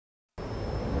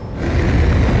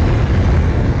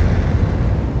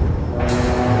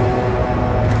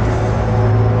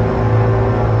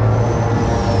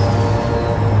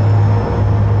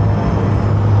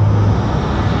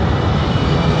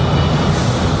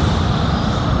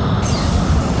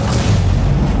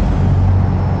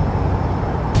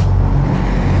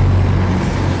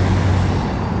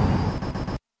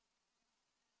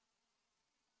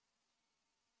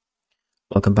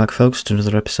Welcome back, folks, to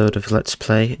another episode of Let's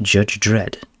Play Judge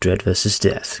Dredd, Dredd vs.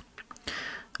 Death.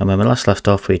 And when we last left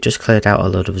off, we just cleared out a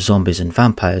load of zombies and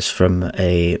vampires from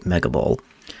a mega ball,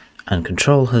 and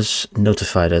Control has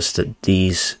notified us that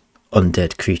these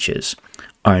undead creatures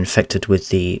are infected with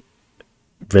the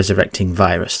resurrecting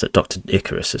virus that Dr.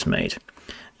 Icarus has made.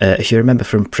 If you remember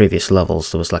from previous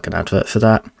levels, there was like an advert for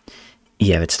that.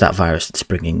 Yeah, it's that virus that's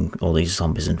bringing all these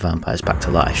zombies and vampires back to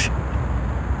life.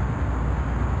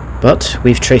 But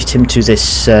we've traced him to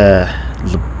this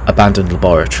abandoned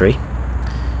laboratory,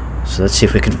 so let's see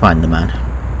if we can find the man.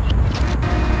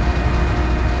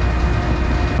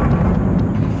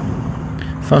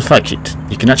 Fun fact,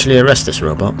 you can actually arrest this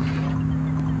robot.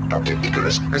 Dr.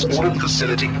 Icarus has ordered the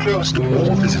facility closed to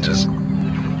all visitors.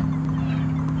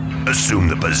 Assume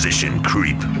the position,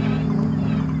 creep.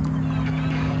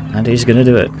 And he's gonna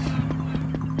do it.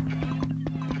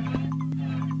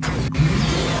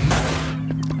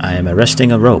 I am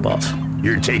arresting a robot.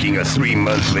 You're taking a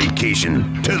 3-month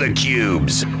vacation to the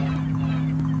cubes.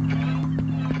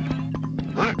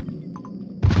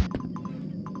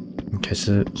 Okay,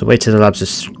 so the way to the labs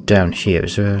is down here.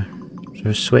 Is there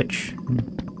a switch?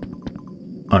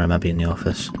 Oh, no, it might be in the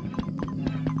office.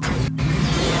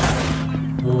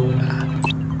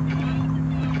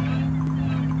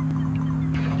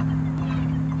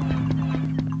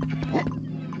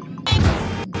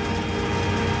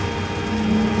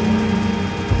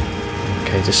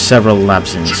 Okay, there's several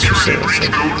labs in this facility.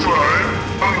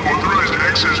 Unauthorized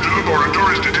access to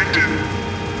laboratories detected.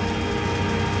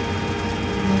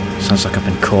 Sounds like I've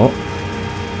been caught.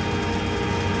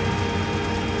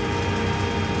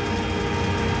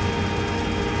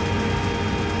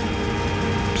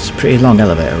 It's a pretty long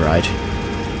elevator ride.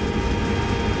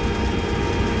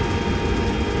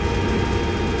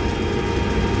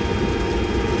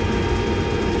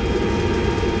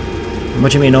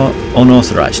 What do you mean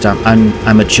unauthorized?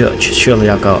 I'm a judge. Surely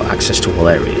I've got access to all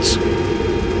areas.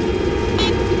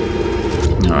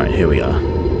 Alright, here we are.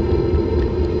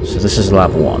 So this is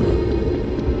lab 1.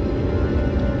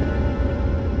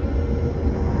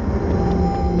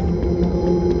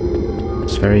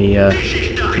 It's very This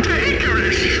is Dr.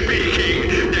 Icarus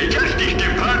speaking. The Justice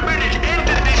Department has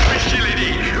entered this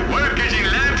facility. Workers in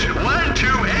labs 1, 2,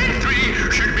 and 3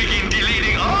 should begin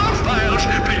deleting all files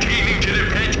pertaining to the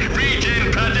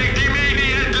Pet-Regen project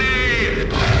immediately.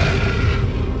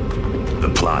 The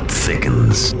plot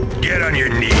thickens. Get on your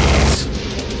knees.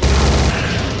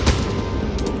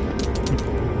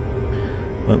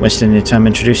 weren't wasting any time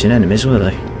introducing enemies, were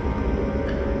they?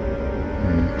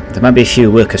 There might be a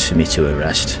few workers for me to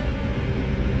arrest.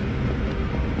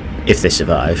 If they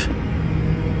survive.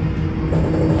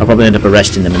 I'll probably end up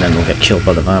arresting them and then we'll get killed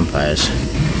by the vampires.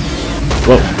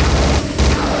 Whoa.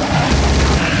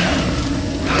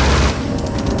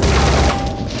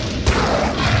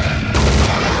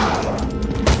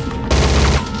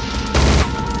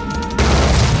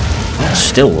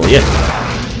 Still, will you?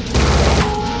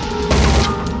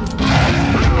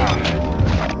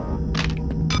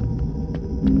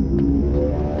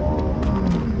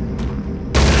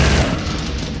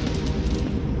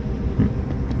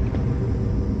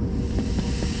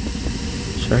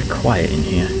 It's very quiet in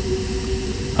here.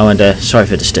 Oh, and sorry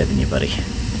for disturbing you, buddy.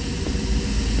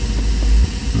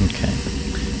 Okay.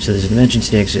 So there's an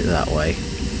emergency exit that way,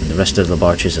 and the rest of the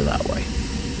laboratories are that way.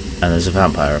 And there's a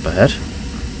vampire up ahead.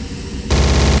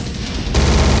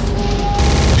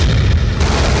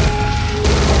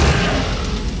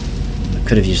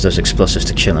 Could have used those explosives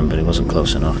to kill him, but he wasn't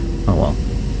close enough. Oh well.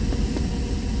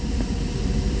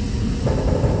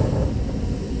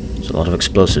 There's a lot of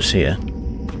explosives here.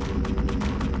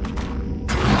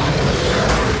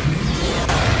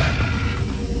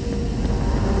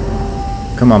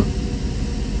 Come on.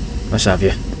 Let's have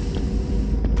you.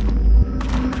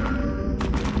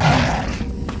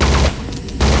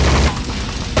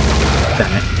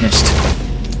 Damn it, missed.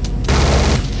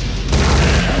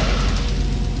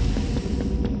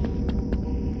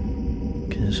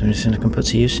 Is there anything I can put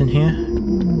to use in here?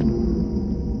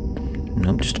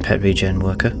 Nope, just a Pet-Regen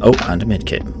worker. Oh, and a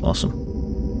medkit. Awesome.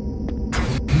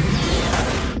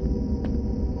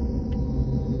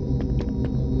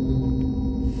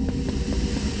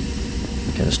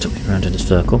 Okay, let's took me around in a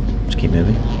circle. Let's keep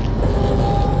moving.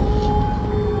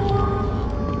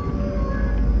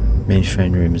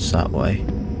 Mainframe room is that way.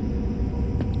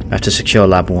 I have to secure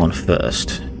lab 1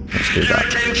 first. Let's do that.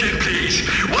 Attention, please.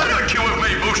 One or two of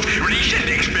my most recent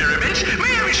experiments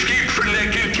may have escaped from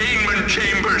their containment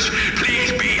chambers.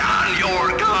 Please be on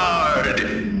your guard.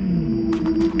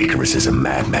 Icarus is a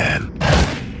madman.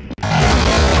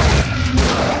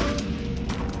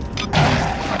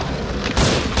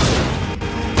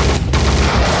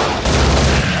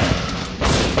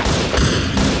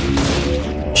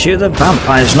 Shoot the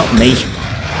vampires, not me.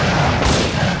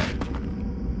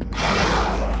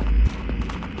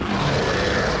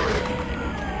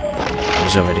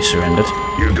 He's already surrendered.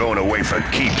 You're going away for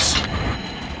keeps.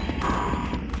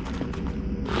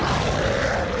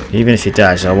 Even if he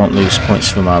dies, I won't lose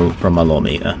points from my law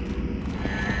meter.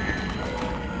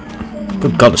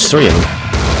 Good God, there's 3 of them.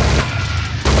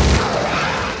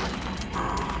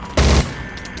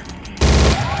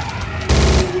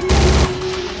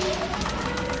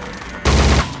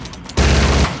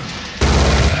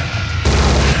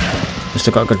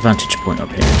 Still got a good vantage point up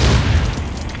here.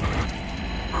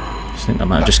 I think I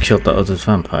might have just killed that other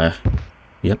vampire.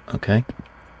 Yep, okay.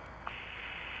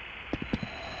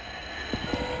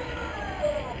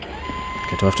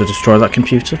 Okay, do I have to destroy that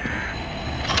computer?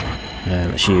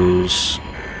 Let's use...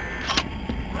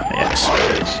 yes.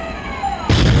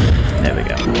 There we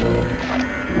go.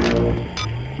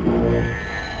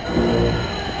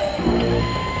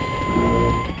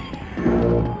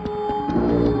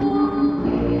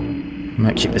 I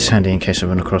might keep this handy in case I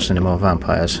run across any more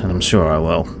vampires, and I'm sure I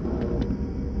will.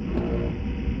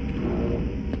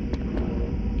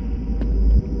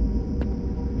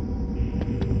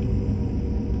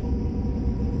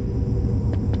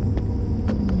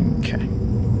 Okay.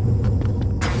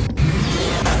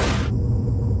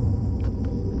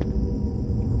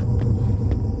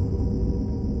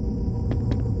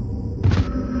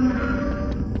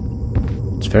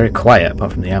 It's very quiet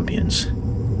apart from the ambience.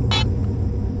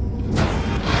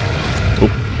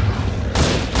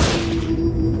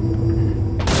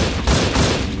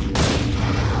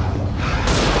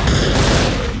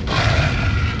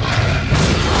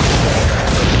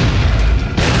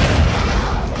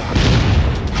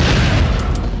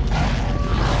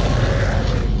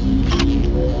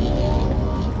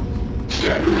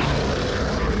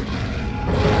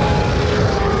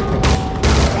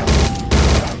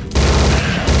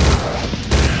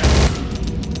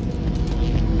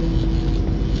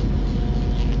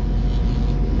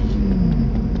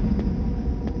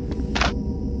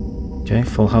 Okay,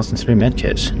 full health and 3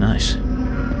 medkits. Nice.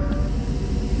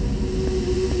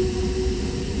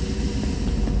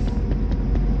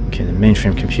 Okay, the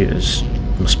mainframe computers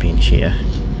must be in here.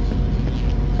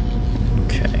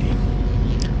 Okay.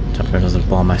 Time for another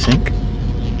bomb, I think.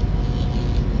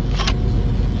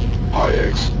 High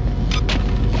X.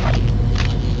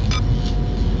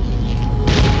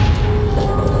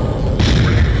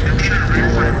 Computer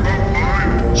mainframe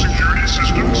online. Security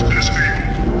systems disabled.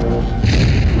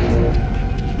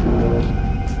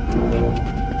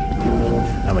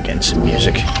 Now we're getting some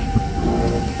music.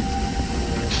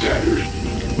 Standard.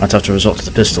 Might have to resort to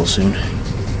the pistol soon. This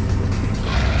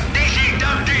is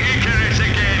Dr. Icarus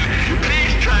again.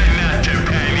 Please try not to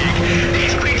panic.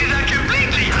 These creatures are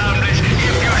completely harmless if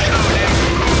you show them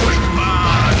who's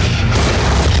boss.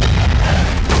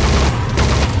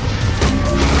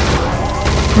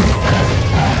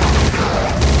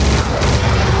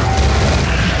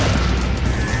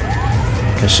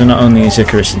 Okay, so not only is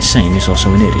Icarus insane, he's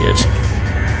also an idiot.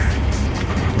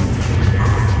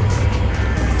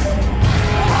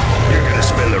 You're gonna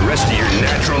spend the rest of your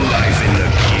natural life in the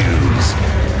cubes.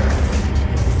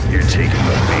 You're taking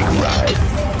the big ride.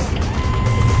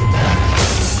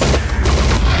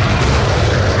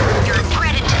 You're a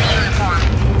credit to the uniform.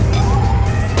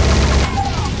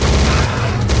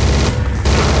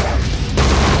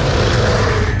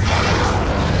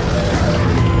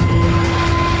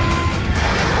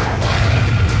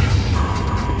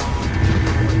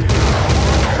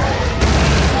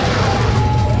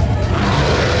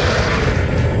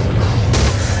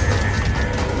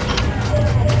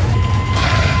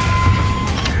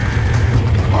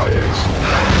 High X.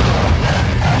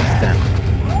 Damn.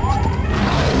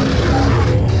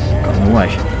 Got in the way.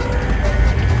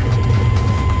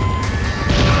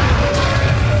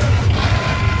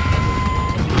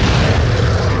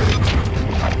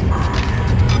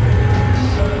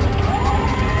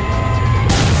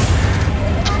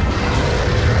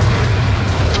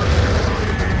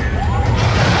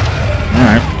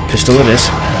 Alright, pistol it is.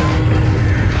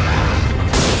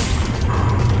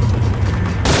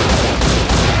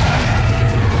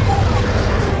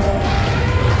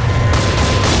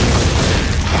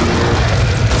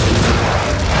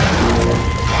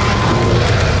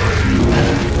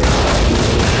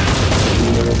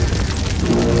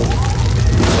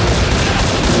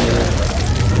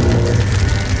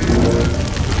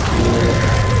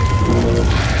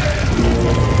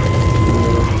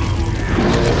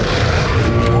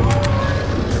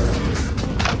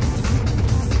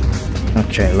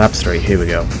 Okay, lab 3, here we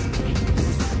go.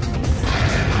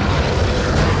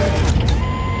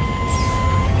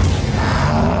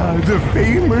 the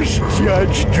famous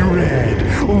Judge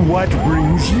Dredd. What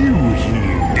brings you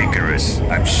here? Icarus,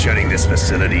 I'm shutting this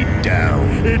facility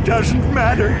down. It doesn't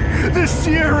matter. The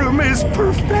serum is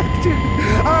perfected.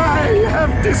 I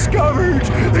have discovered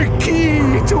the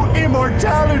key to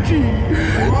immortality.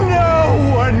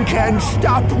 No one can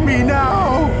stop me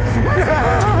now.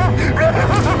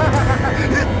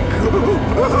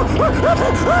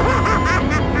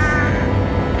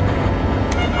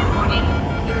 Warning.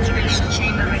 Incubation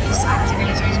chamber is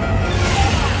activated.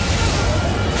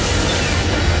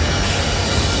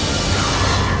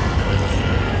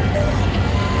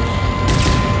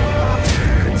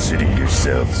 Consider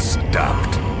yourself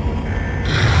stopped.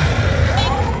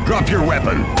 Drop your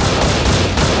weapon.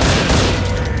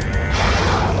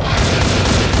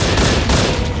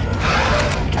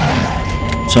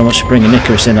 So much for bringing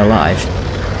Icarus in alive.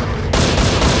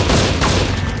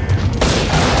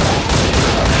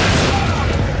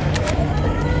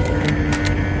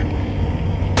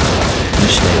 You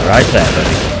stay right there,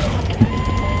 buddy.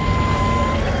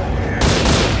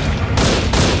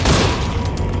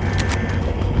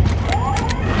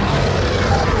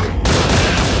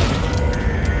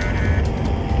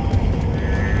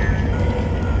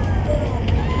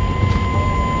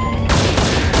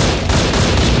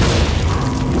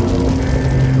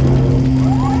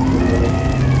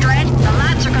 Dredd, the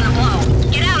lights are gonna blow.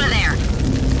 Get out of there.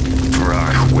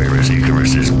 Brock, where is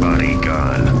Icarus's body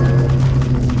gone?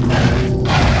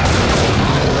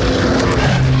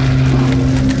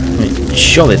 I mean,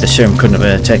 surely the serum couldn't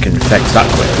have taken effect that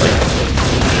quickly.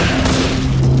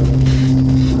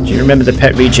 Do you remember the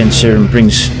Pet-Regen serum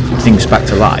brings things back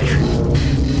to life?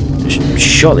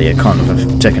 Surely it can't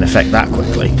have taken effect that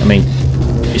quickly. I mean,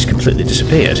 he's completely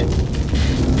disappeared.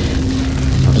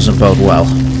 That doesn't bode well.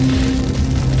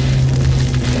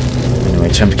 Anyway,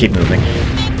 time to keep moving.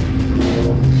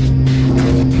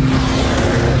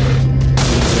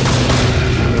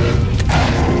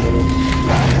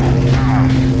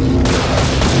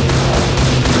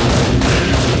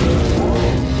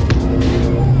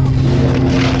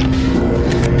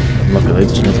 Luckily,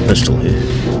 there's another pistol here.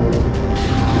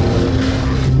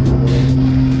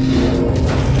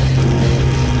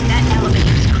 That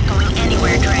elevator's not going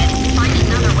anywhere, Dredd. Find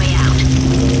another way out.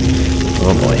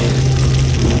 Oh boy.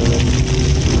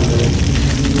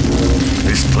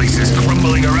 This place is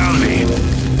crumbling around me.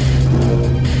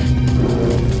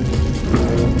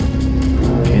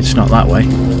 Okay, it's not that way.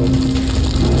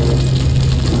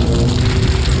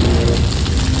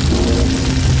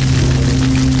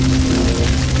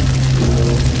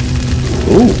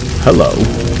 Ooh, hello.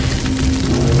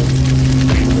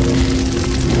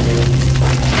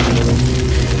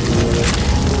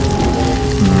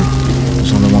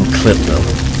 There's only one clip though.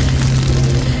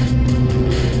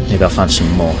 Maybe I'll find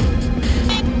some more.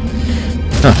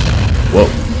 Huh. Whoa.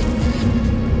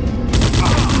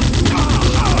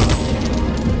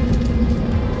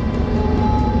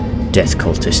 Death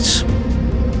cultists.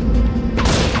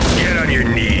 Get on your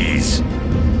knees.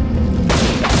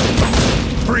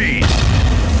 Freeze.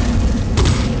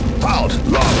 Halt,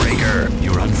 lawbreaker.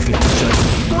 You're unfit to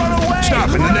judge. Run away! Stop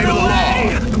in the name of the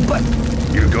law. But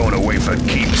you're going away for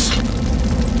keeps.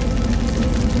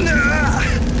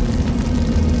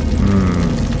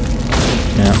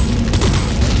 Yeah.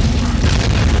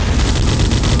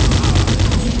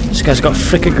 This guy's got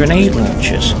frickin' grenade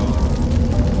launchers.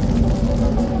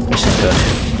 This ain't good.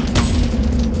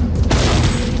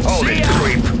 Hold it,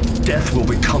 creep. Death will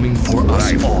be coming for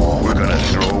us Life. all. We're gonna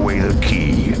throw away the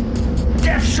key.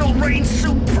 Death shall reign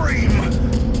supreme.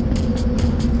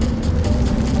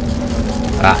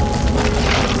 Ah.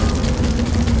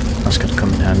 That's gonna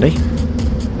come in handy.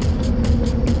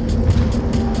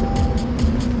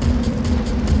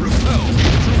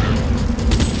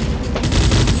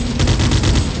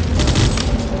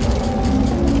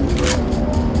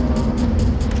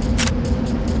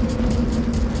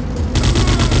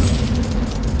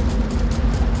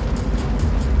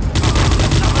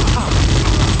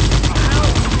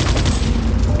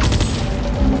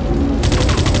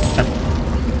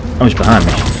 Oh, he's behind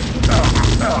me.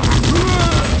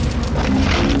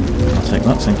 I'll take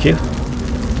that, thank you.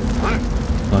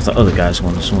 I'll have that other guy's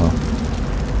one as well.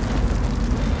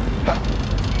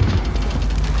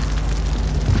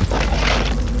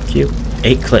 Thank you.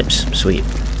 8 clips, sweet.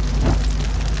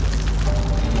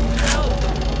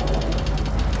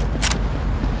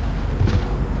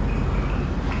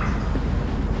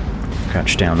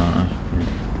 Crouch down on her.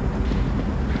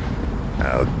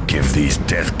 I'll give these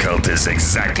death cultists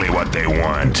exactly what they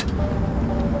want.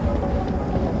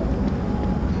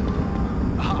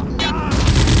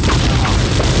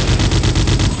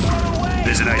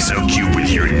 This Isn't I so cute with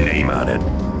your name on it?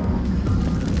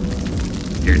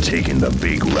 You're taking the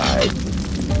big ride.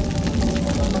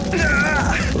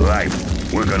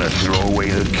 Life, we're gonna throw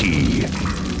away the key.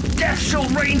 Death shall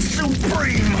reign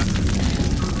supreme!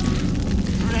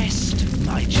 Rest,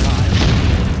 my child.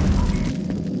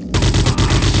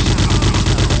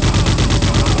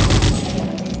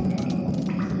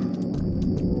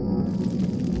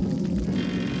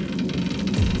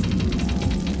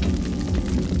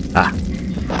 Ah.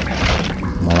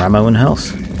 More ammo and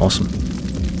health. Awesome.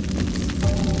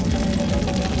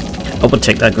 I would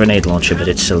take that grenade launcher, but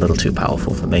it's a little too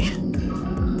powerful for me.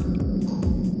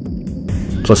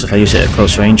 Plus, if I use it at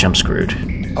close range, I'm screwed.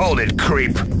 Hold it,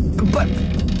 creep. But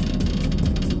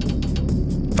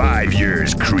 5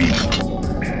 years, creep.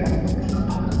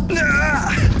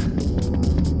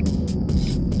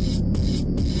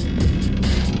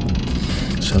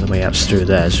 So the way out's through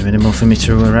there. Is there any more for me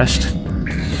to arrest?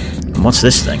 And what's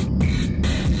this thing?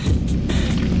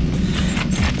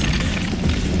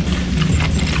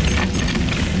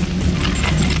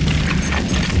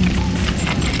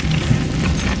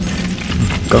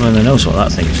 God only knows what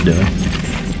that thing is doing.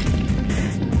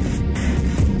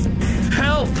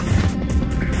 Help!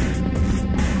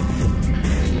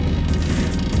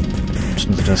 There's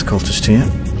another death cultist here.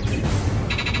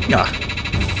 Ah.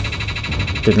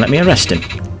 Didn't let me arrest him.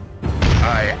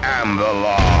 I am the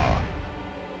law.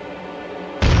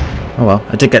 Oh well,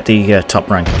 I did get the top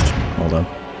rank, although.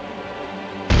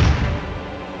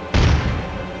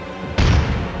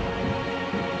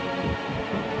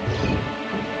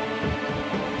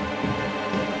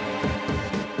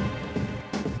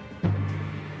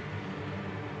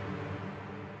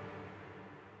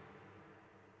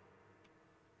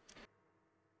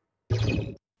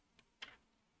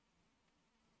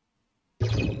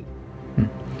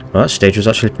 Well, that stage was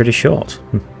actually pretty short.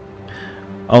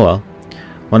 Oh well.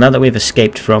 Well, now that we've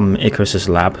escaped from Icarus's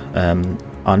lab,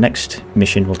 our next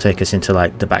mission will take us into,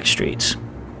 like, the back streets.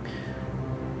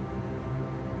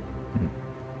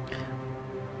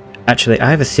 Actually, I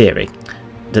have a theory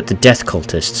that the death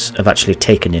cultists have actually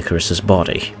taken Icarus's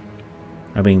body.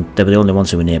 I mean, they were the only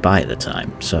ones who were nearby at the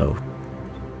time, so...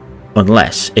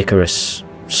 Unless Icarus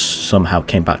somehow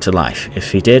came back to life.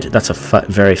 If he did, that's a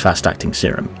very fast-acting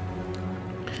serum.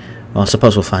 Well, I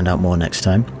suppose we'll find out more next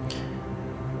time.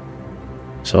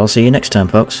 So I'll see you next time,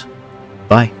 folks.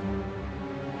 Bye.